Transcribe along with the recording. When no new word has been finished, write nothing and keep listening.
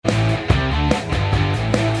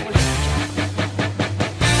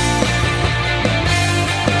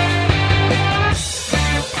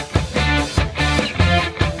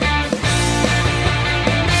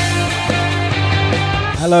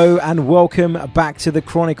Hello and welcome back to the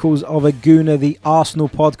Chronicles of a Gooner, the Arsenal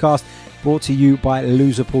podcast brought to you by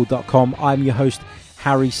loserpool.com. I'm your host,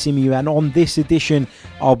 Harry Symeou, and on this edition,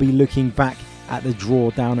 I'll be looking back at the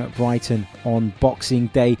draw down at Brighton on Boxing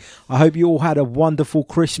Day. I hope you all had a wonderful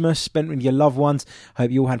Christmas spent with your loved ones. I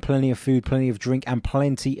hope you all had plenty of food, plenty of drink and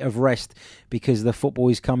plenty of rest, because the football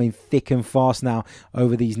is coming thick and fast now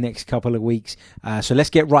over these next couple of weeks. So let's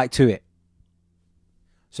get right to it.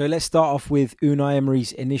 So let's start off with Unai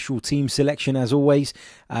Emery's initial team selection as always.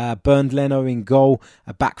 Bernd Leno in goal,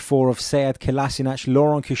 a back four of Sead Kolasinac,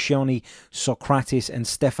 Laurent Koscielny, Sokratis and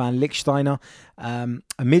Stefan Lichtsteiner.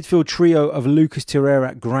 A midfield trio of Lucas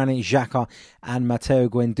Torreira, Granit Xhaka and Matteo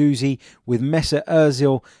Guendouzi, with Mesut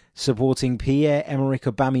Ozil supporting Pierre-Emerick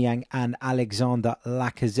Aubameyang and Alexander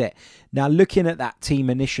Lacazette. Now, looking at that team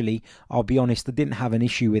initially, I'll be honest, I didn't have an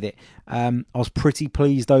issue with it. I was pretty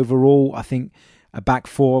pleased overall. I think a back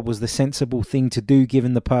four was the sensible thing to do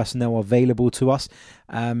given the personnel available to us.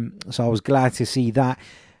 So I was glad to see that.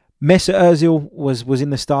 Mesut Ozil was in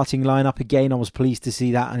the starting lineup again. I was pleased to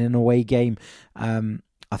see that in an away game.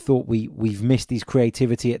 I thought we've missed his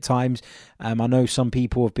creativity at times. I know some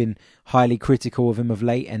people have been highly critical of him of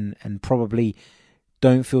late and probably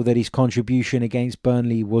don't feel that his contribution against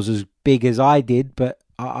Burnley was as big as I did, but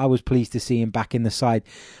I was pleased to see him back in the side.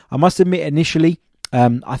 I must admit, initially,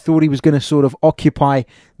 I thought he was going to sort of occupy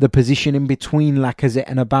the position in between Lacazette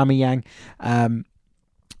and Aubameyang,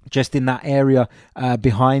 just in that area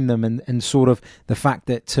behind them, and sort of the fact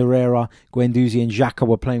that Torreira, Guendouzi and Xhaka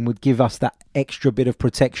were playing would give us that extra bit of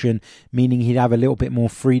protection, meaning he'd have a little bit more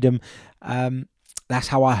freedom. That's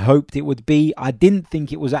how I hoped it would be. I didn't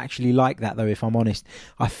think it was actually like that, though, if I'm honest.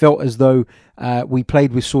 I felt as though we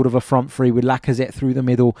played with sort of a front three, with Lacazette through the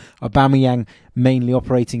middle, Aubameyang mainly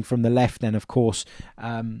operating from the left, and of course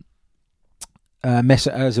Mesut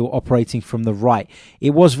Ozil operating from the right.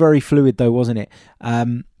 It was very fluid, though, wasn't it?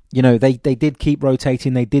 They did keep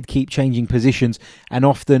rotating, they did keep changing positions, and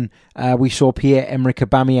often we saw Pierre-Emerick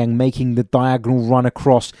Aubameyang making the diagonal run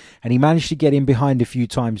across, and he managed to get in behind a few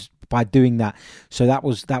times by doing that. So that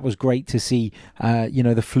was great to see,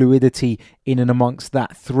 the fluidity in and amongst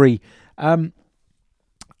that three.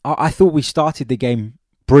 I thought we started the game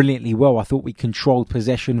brilliantly well. I thought we controlled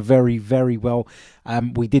possession very, very well.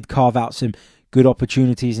 We did carve out some good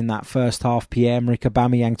opportunities in that first half. Pierre-Emerick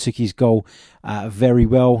Aubameyang took his goal very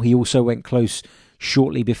well. He also went close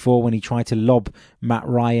shortly before when he tried to lob Matt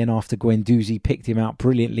Ryan after Guendouzi picked him out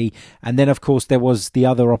brilliantly. And then, of course, there was the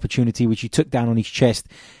other opportunity which he took down on his chest.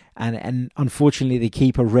 And unfortunately, the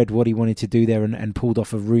keeper read what he wanted to do there and pulled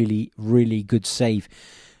off a really, really good save.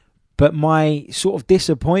 But my sort of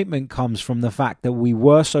disappointment comes from the fact that we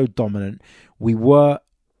were so dominant, we were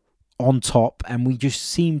on top, and we just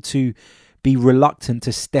seemed to be reluctant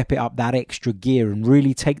to step it up that extra gear and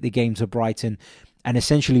really take the game to Brighton and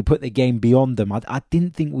essentially put the game beyond them. I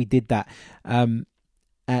didn't think we did that.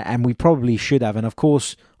 And we probably should have. And of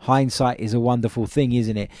course, hindsight is a wonderful thing,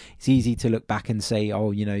 isn't it? It's easy to look back and say,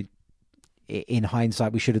 oh, in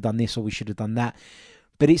hindsight, we should have done this or we should have done that.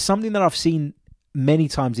 But it's something that I've seen many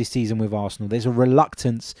times this season with Arsenal. There's a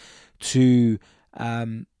reluctance to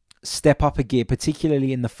step up a gear,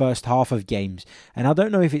 particularly in the first half of games. And I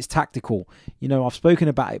don't know if it's tactical. I've spoken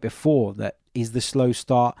about it before, that is the slow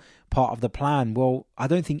start part of the plan. Well, I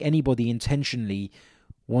don't think anybody intentionally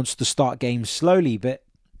wants to start games slowly, but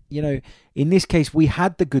in this case, we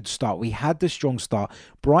had the good start. We had the strong start.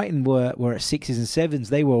 Brighton were at sixes and sevens.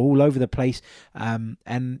 They were all over the place. And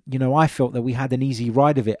I felt that we had an easy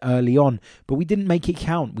ride of it early on, but we didn't make it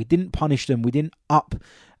count. We didn't punish them. We didn't up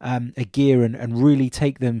a gear and really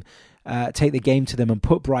take the game to them and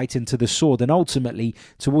put Brighton to the sword. And ultimately,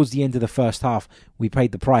 towards the end of the first half, we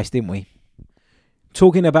paid the price, didn't we?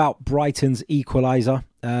 Talking about Brighton's equaliser,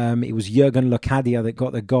 it was Jurgen Locadia that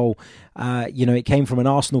got the goal. It came from an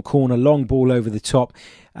Arsenal corner, long ball over the top.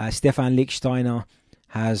 Stefan Lichtsteiner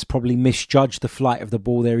has probably misjudged the flight of the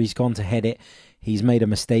ball there. He's gone to head it. He's made a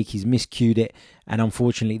mistake. He's miscued it. And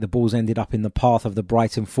unfortunately, the ball's ended up in the path of the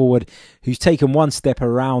Brighton forward, who's taken one step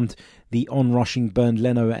around the on-rushing Bernd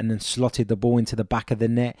Leno and then slotted the ball into the back of the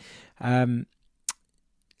net.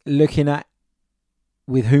 Looking at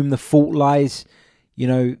with whom the fault lies,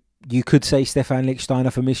 you could say Stefan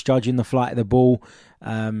Lichtsteiner for misjudging the flight of the ball,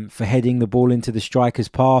 for heading the ball into the striker's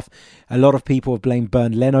path. A lot of people have blamed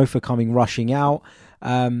Bernd Leno for coming rushing out.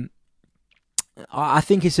 I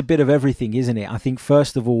think it's a bit of everything, isn't it? I think,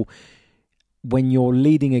 first of all, when you're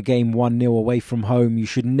leading a game 1-0 away from home, you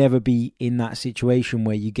should never be in that situation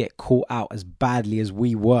where you get caught out as badly as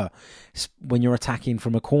we were when you're attacking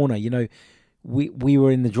from a corner. We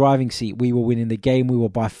were in the driving seat. We were winning the game. We were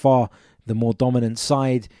by far the more dominant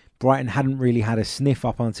side. Brighton hadn't really had a sniff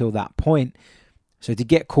up until that point. So to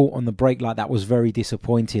get caught on the break like that was very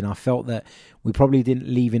disappointing. I felt that we probably didn't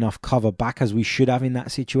leave enough cover back as we should have in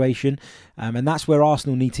that situation. And that's where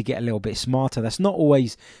Arsenal need to get a little bit smarter. That's not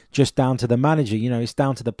always just down to the manager. It's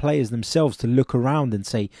down to the players themselves to look around and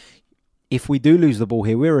say, if we do lose the ball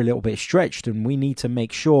here, we're a little bit stretched and we need to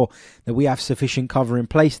make sure that we have sufficient cover in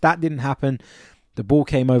place. That didn't happen. The ball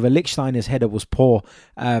came over. Lichtsteiner's header was poor.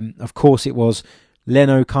 Of course it was.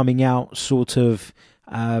 Leno coming out sort of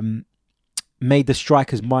made the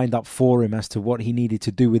striker's mind up for him as to what he needed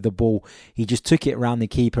to do with the ball. He just took it around the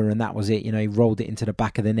keeper and that was it. He rolled it into the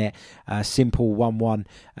back of the net. Simple 1-1,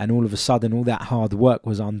 and all of a sudden all that hard work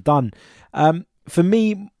was undone. For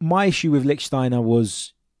me, my issue with Lichtsteiner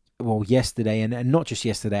was, yesterday, and not just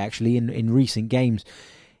yesterday actually, in recent games,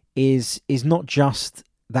 is not just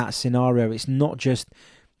that scenario. It's not just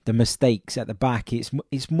the mistakes at the back.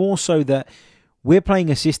 It's more so that we're playing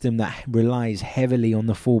a system that relies heavily on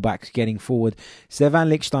the fullbacks getting forward. Stefan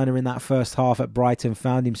Lichtsteiner in that first half at Brighton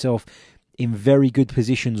found himself in very good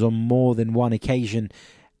positions on more than one occasion,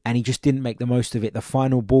 and he just didn't make the most of it. The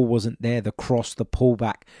final ball wasn't there, the cross, the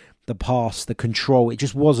pullback, the pass, the control, it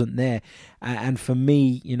just wasn't there. And for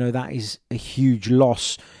me, that is a huge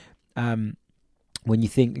loss. When you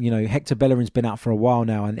think, Hector Bellerin's been out for a while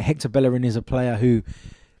now, and Hector Bellerin is a player who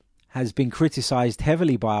has been criticised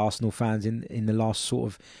heavily by Arsenal fans in the last sort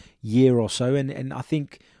of year or so. And I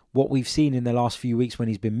think what we've seen in the last few weeks when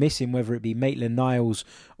he's been missing, whether it be Maitland-Niles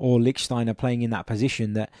or Lichtsteiner playing in that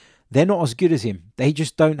position, that they're not as good as him. They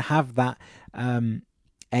just don't have that,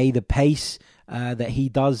 the pace that he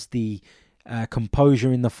does, the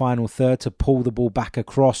composure in the final third to pull the ball back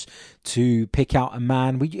across, to pick out a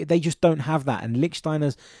man. They just don't have that. And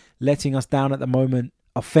Lichtsteiner's letting us down at the moment,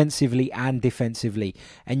 offensively and defensively.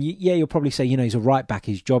 And you'll probably say, he's a right back,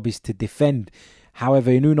 his job is to defend.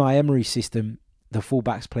 However, in Unai Emery's system, the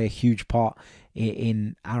fullbacks play a huge part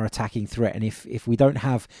in our attacking threat. And if we don't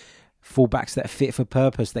have fullbacks that are fit for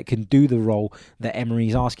purpose, that can do the role that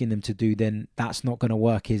Emery's asking them to do, then that's not going to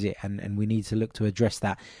work, is it? And we need to look to address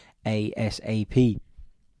that ASAP.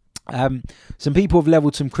 Some people have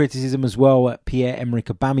levelled some criticism as well at Pierre-Emerick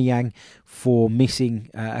Aubameyang for missing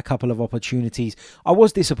a couple of opportunities. I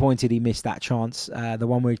was disappointed he missed that chance, the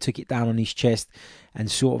one where he took it down on his chest, and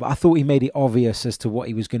I thought he made it obvious as to what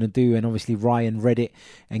he was going to do, and obviously Ryan read it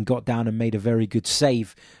and got down and made a very good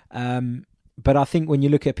save. But I think when you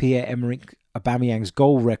look at Pierre-Emerick Aubameyang's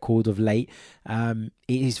goal record of late, it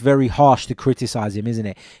is very harsh to criticise him, isn't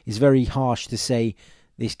it? It's very harsh to say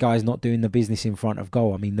this guy's not doing the business in front of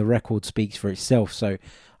goal. I mean, the record speaks for itself, so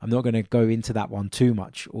I'm not going to go into that one too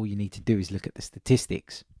much. All you need to do is look at the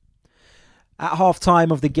statistics. At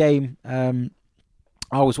half-time of the game,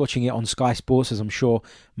 I was watching it on Sky Sports, as I'm sure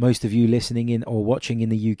most of you listening in or watching in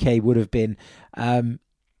the UK would have been.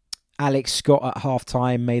 Alex Scott at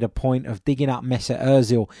half-time made a point of digging out Mesut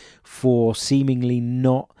Ozil for seemingly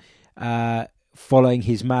not following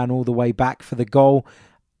his man all the way back for the goal.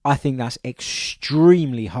 I think that's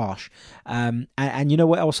extremely harsh. And you know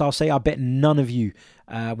what else I'll say? I bet none of you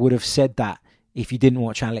would have said that if you didn't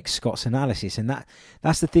watch Alex Scott's analysis. And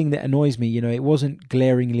that's the thing that annoys me. It wasn't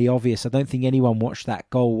glaringly obvious. I don't think anyone watched that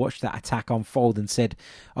goal, watched that attack unfold and said,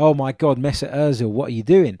 oh my God, Mesut Ozil, what are you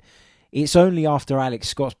doing? It's only after Alex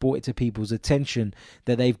Scott's brought it to people's attention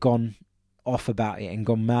that they've gone off about it and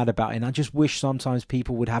gone mad about it. And I just wish sometimes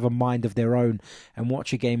people would have a mind of their own and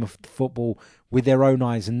watch a game of football with their own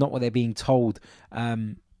eyes and not what they're being told,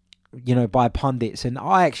 by pundits. And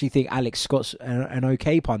I actually think Alex Scott's an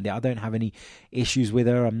okay pundit. I don't have any issues with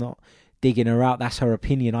her. I'm not digging her out. That's her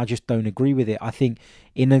opinion. I just don't agree with it. I think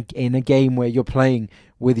in a game where you're playing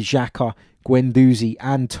with Xhaka, Guendouzi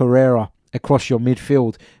and Torreira across your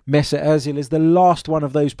midfield, Mesut Ozil is the last one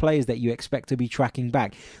of those players that you expect to be tracking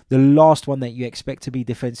back, the last one that you expect to be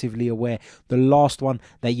defensively aware, the last one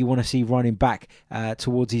that you want to see running back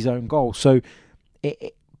towards his own goal. So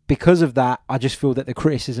because of that, I just feel that the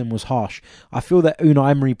criticism was harsh. I feel that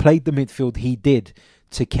Unai Emery played the midfield he did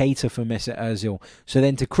to cater for Mesut Ozil. So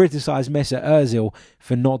then to criticise Mesut Ozil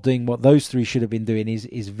for not doing what those three should have been doing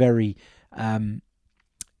is very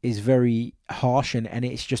harsh, and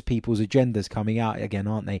it's just people's agendas coming out again,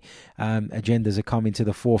 aren't they? Agendas are coming to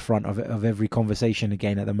the forefront of every conversation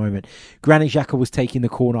again at the moment. Granit Xhaka was taking the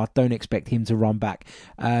corner. I don't expect him to run back.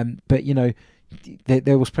 But,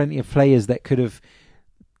 there was plenty of players that could have,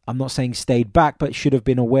 I'm not saying stayed back, but should have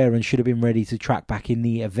been aware and should have been ready to track back in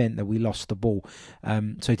the event that we lost the ball.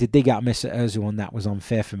 So to dig out Mesut Ozil on that was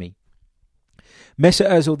unfair for me. Mesut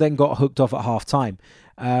Ozil then got hooked off at half-time.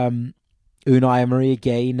 Unai Emery,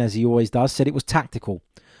 again, as he always does, said it was tactical.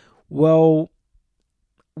 Well,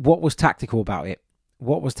 what was tactical about it?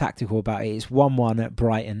 What was tactical about it? It's 1-1 at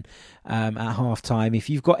Brighton at half-time. If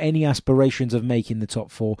you've got any aspirations of making the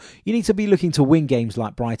top four, you need to be looking to win games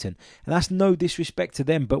like Brighton. And that's no disrespect to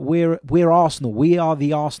them, but we're Arsenal. We are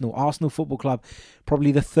the Arsenal Football Club,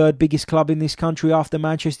 probably the third biggest club in this country after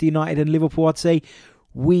Manchester United and Liverpool, I'd say.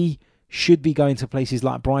 We should be going to places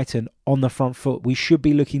like Brighton on the front foot. We should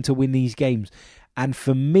be looking to win these games. And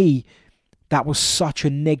for me, that was such a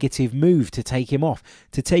negative move to take him off.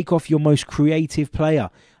 To take off your most creative player.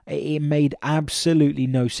 It made absolutely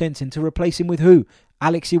no sense. And to replace him with who?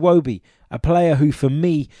 Alex Iwobi, a player who, for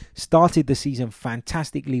me, started the season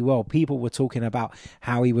fantastically well. People were talking about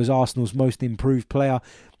how he was Arsenal's most improved player.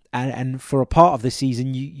 And for a part of the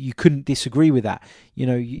season, you couldn't disagree with that. You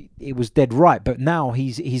know, it was dead right. But now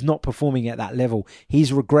he's not performing at that level.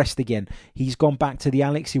 He's regressed again. He's gone back to the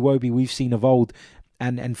Alex Iwobi we've seen of old.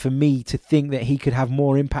 And for me to think that he could have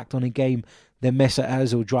more impact on a game than Mesut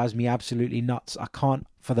Ozil drives me absolutely nuts. I can't,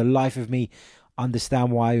 for the life of me,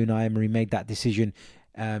 understand why Unai Emery made that decision.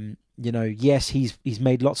 Yes, he's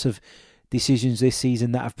made lots of decisions this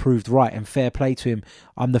season that have proved right, and fair play to him.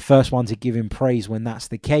 I'm the first one to give him praise when that's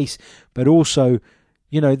the case. But also,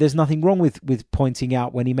 there's nothing wrong with pointing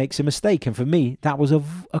out when he makes a mistake. And for me, that was a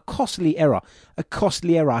costly error. A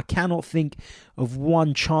costly error. I cannot think of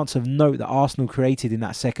one chance of note that Arsenal created in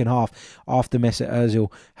that second half after Mesut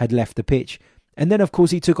Ozil had left the pitch. And then, of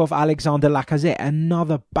course, he took off Alexander Lacazette.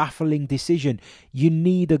 Another baffling decision. You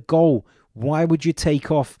need a goal. Why would you take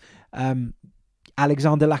off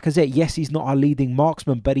Alexander Lacazette? Yes, he's not our leading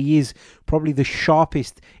marksman, but he is probably the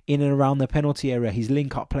sharpest in and around the penalty area. His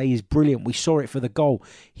link-up play is brilliant. We saw it for the goal.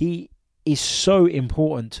 He is so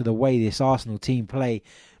important to the way this Arsenal team play.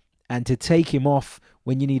 And to take him off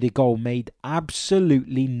when you need a goal made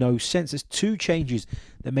absolutely no sense. There's two changes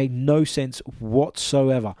that made no sense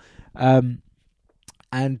whatsoever.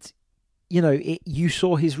 You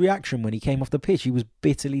saw his reaction when he came off the pitch. He was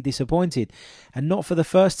bitterly disappointed, and not for the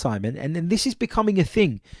first time. And this is becoming a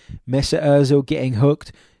thing. Mesut Ozil getting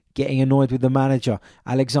hooked, getting annoyed with the manager.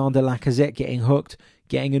 Alexander Lacazette getting hooked,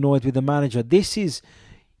 getting annoyed with the manager. This is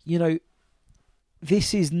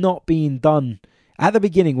not being done. At the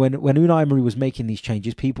beginning, when Unai Emery was making these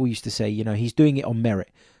changes, people used to say, he's doing it on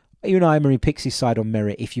merit. Unai Emery picks his side on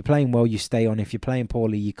merit. If you're playing well, you stay on. If you're playing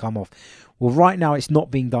poorly, you come off. Well, right now, it's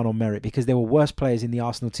not being done on merit because there were worse players in the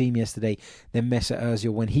Arsenal team yesterday than Mesut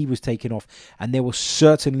Ozil when he was taken off. And there were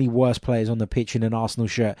certainly worse players on the pitch in an Arsenal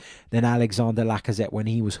shirt than Alexander Lacazette when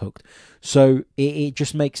he was hooked. So it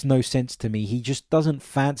just makes no sense to me. He just doesn't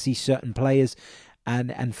fancy certain players.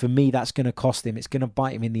 And for me, that's going to cost him. It's going to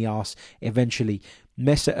bite him in the arse eventually.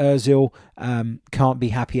 Mesut Ozil can't be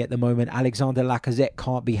happy at the moment. Alexander Lacazette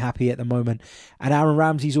can't be happy at the moment. And Aaron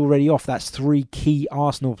Ramsey's already off. That's three key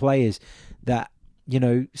Arsenal players that,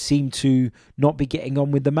 seem to not be getting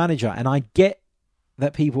on with the manager. And I get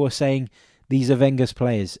that people are saying these are Wenger's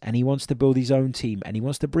players and he wants to build his own team and he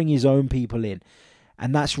wants to bring his own people in.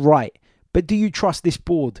 And that's right. But do you trust this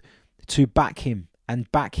board to back him and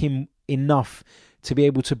back him enough to be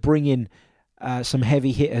able to bring in some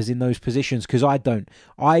heavy hitters in those positions? Because I don't.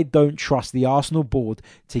 I don't trust the Arsenal board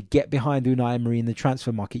to get behind Unai Emery in the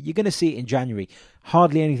transfer market. You're going to see it in January.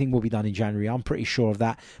 Hardly anything will be done in January. I'm pretty sure of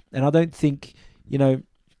that. And I don't think, when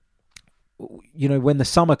the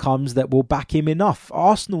summer comes, that will back him enough.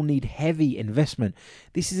 Arsenal need heavy investment.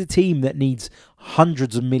 This is a team that needs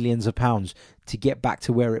hundreds of millions of pounds to get back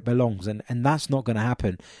to where it belongs. And that's not going to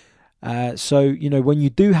happen. So, when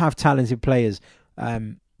you do have talented players,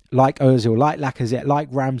 like Ozil, like Lacazette, like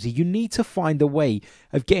Ramsey, you need to find a way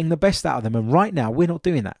of getting the best out of them. And right now, we're not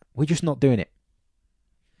doing that. We're just not doing it.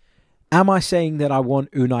 Am I saying that I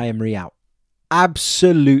want Unai Emery out?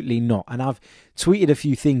 Absolutely not. And I've tweeted a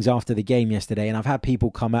few things after the game yesterday, and I've had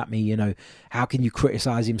people come at me, how can you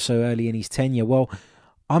criticise him so early in his tenure? Well,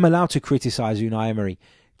 I'm allowed to criticise Unai Emery,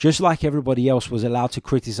 just like everybody else was allowed to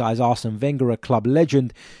criticise Arsene Wenger, a club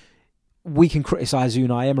legend. We can criticise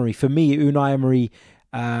Unai Emery. For me, Unai Emery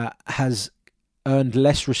has earned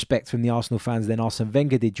less respect from the Arsenal fans than Arsene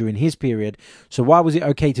Wenger did during his period. So why was it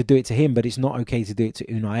okay to do it to him, but it's not okay to do it to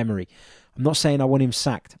Unai Emery? I'm not saying I want him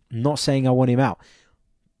sacked. I'm not saying I want him out.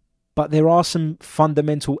 But there are some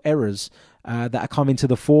fundamental errors that are coming to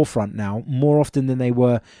the forefront now, more often than they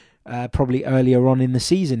were probably earlier on in the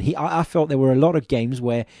season. I felt there were a lot of games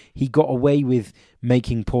where he got away with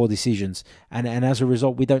making poor decisions. And as a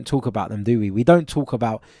result, we don't talk about them, do we? We don't talk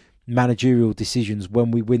about managerial decisions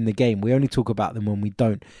when we win the game. We only talk about them when we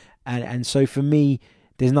don't. And so for me,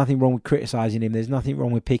 there's nothing wrong with criticising him. There's nothing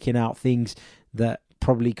wrong with picking out things that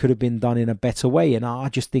probably could have been done in a better way. And I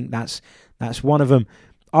just think that's one of them.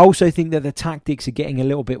 I also think that the tactics are getting a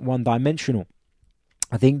little bit one-dimensional.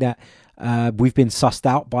 I think that we've been sussed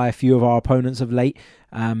out by a few of our opponents of late.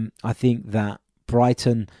 I think that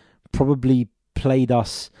Brighton probably played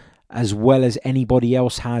us as well as anybody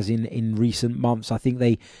else has in recent months. I think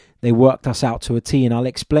they worked us out to a T, and I'll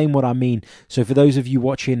explain what I mean. So for those of you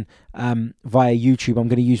watching via YouTube, I'm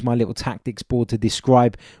going to use my little tactics board to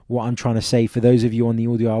describe what I'm trying to say. For those of you on the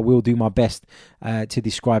audio, I will do my best to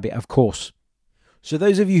describe it, of course. So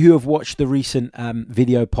those of you who have watched the recent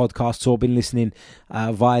video podcasts or been listening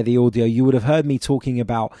via the audio, you would have heard me talking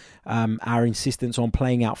about our insistence on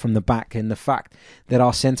playing out from the back, and the fact that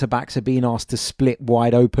our centre-backs are being asked to split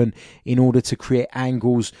wide open in order to create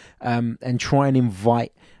angles and try and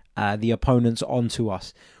invite the opponents onto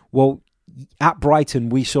us. Well, at Brighton,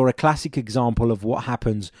 we saw a classic example of what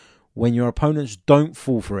happens when your opponents don't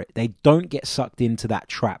fall for it. They don't get sucked into that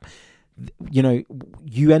trap. You know,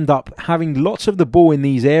 you end up having lots of the ball in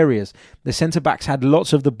these areas. The centre-backs had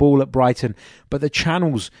lots of the ball at Brighton, but the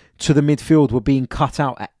channels to the midfield were being cut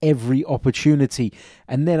out at every opportunity.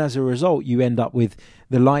 And then as a result, you end up with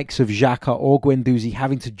the likes of Xhaka or Guendouzi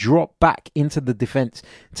having to drop back into the defence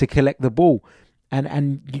to collect the ball.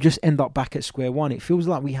 And you just end up back at square one. It feels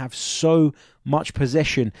like we have so much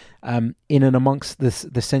possession in and amongst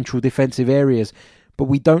the central defensive areas, but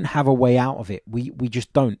we don't have a way out of it. We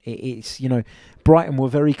just don't. It's, you know, Brighton were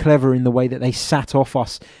very clever in the way that they sat off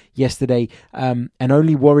us yesterday and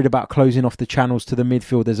only worried about closing off the channels to the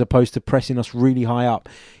midfield as opposed to pressing us really high up.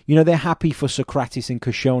 You know, they're happy for Socrates and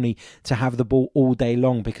Koscielny to have the ball all day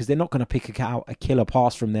long because they're not going to pick out a killer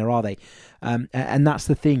pass from there, are they? And that's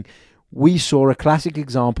the thing. We saw a classic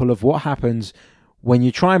example of what happens when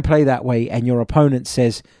you try and play that way and your opponent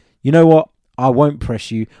says, you know what, I won't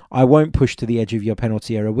press you, I won't push to the edge of your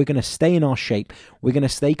penalty area, we're going to stay in our shape, we're going to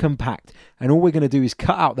stay compact, and all we're going to do is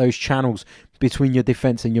cut out those channels between your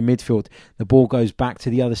defence and your midfield. The ball goes back to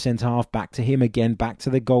the other centre-half, back to him again, back to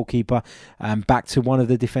the goalkeeper, back to one of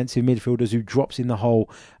the defensive midfielders who drops in the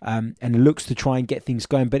hole and looks to try and get things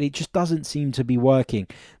going, but it just doesn't seem to be working.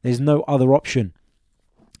 There's no other option.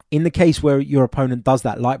 In the case where your opponent does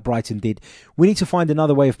that, like Brighton did, we need to find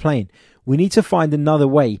another way of playing. We need to find another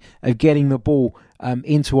way of getting the ball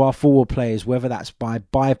into our forward players, whether that's by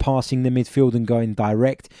bypassing the midfield and going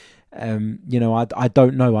direct. You know, I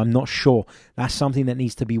don't know. I'm not sure. That's something that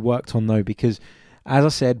needs to be worked on, though, because, as I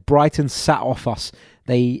said, Brighton sat off us.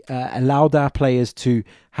 They allowed our players to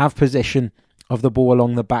have possession of the ball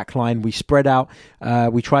along the back line. We spread out,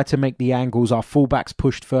 we tried to make the angles, our fullbacks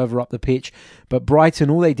pushed further up the pitch, but Brighton,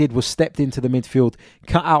 all they did was stepped into the midfield,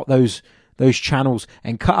 cut out those channels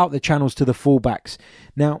and cut out the channels to the fullbacks.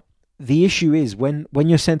 Now, the issue is when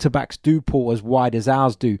your centre-backs do pull as wide as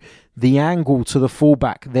ours do, the angle to the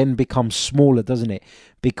fullback then becomes smaller, doesn't it?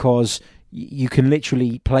 Because you can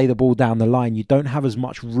literally play the ball down the line. You don't have as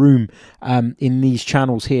much room in these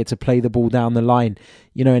channels here to play the ball down the line,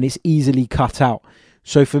 you know, and it's easily cut out.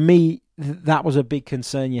 So for me, that was a big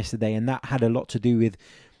concern yesterday, and that had a lot to do with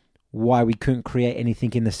why we couldn't create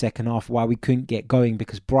anything in the second half, why we couldn't get going,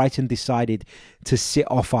 because Brighton decided to sit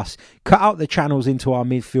off us, cut out the channels into our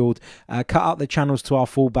midfield, cut out the channels to our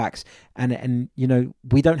fullbacks, and you know,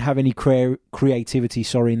 we don't have any creativity,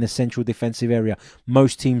 in the central defensive area.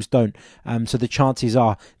 Most teams don't, so the chances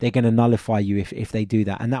are they're going to nullify you if they do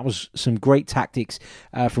that. And that was some great tactics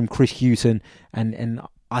from Chris Hughton, and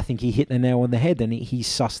I think he hit the nail on the head, and he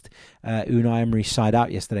sussed Unai Emery's side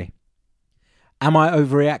out yesterday. Am I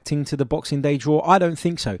overreacting to the Boxing Day draw? I don't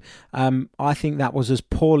think so. I think that was as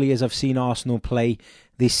poorly as I've seen Arsenal play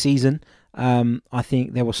this season. I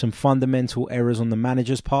think there were some fundamental errors on the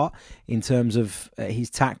manager's part in terms of his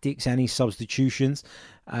tactics and his substitutions.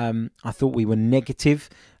 I thought we were negative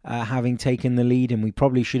having taken the lead, and we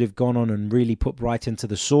probably should have gone on and really put Brighton to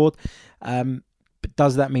the sword. But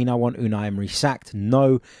does that mean I want Unai Emery sacked?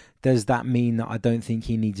 No. Does that mean that I don't think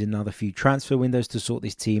he needs another few transfer windows to sort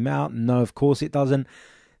this team out? No, of course it doesn't.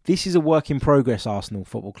 This is a work in progress, Arsenal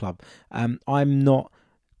Football Club. I'm not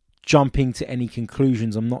jumping to any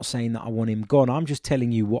conclusions. I'm not saying that I want him gone. I'm just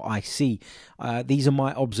telling you what I see. These are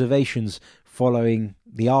my observations following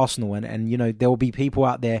the Arsenal. And you know, there will be people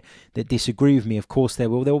out there that disagree with me. Of course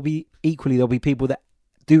there will. There'll be people that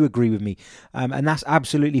do agree with me, and that's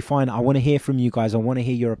absolutely fine. I want to hear from you guys. I want to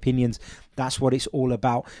hear your opinions. That's what it's all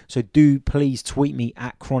about. So do please tweet me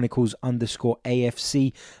at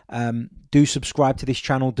Chronicles_AFC. Do subscribe to this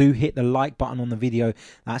channel. Do hit the like button on the video.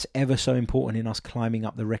 That's ever so important in us climbing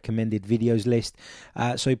up the recommended videos list.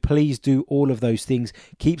 So please do all of those things.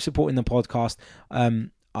 Keep supporting the podcast.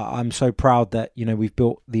 I'm so proud that, we've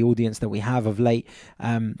built the audience that we have of late.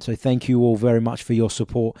 So thank you all very much for your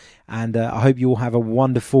support. And I hope you all have a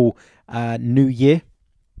wonderful new year.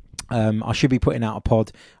 I should be putting out a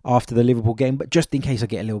pod after the Liverpool game, but just in case I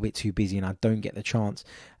get a little bit too busy and I don't get the chance,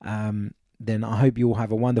 then I hope you all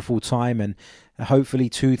have a wonderful time. And hopefully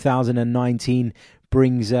 2019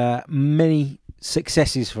 brings many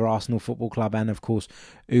successes for Arsenal Football Club and, of course,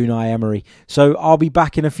 Unai Emery. So I'll be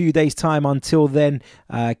back in a few days' time. Until then,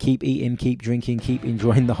 keep eating, keep drinking, keep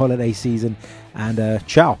enjoying the holiday season, and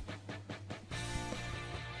ciao.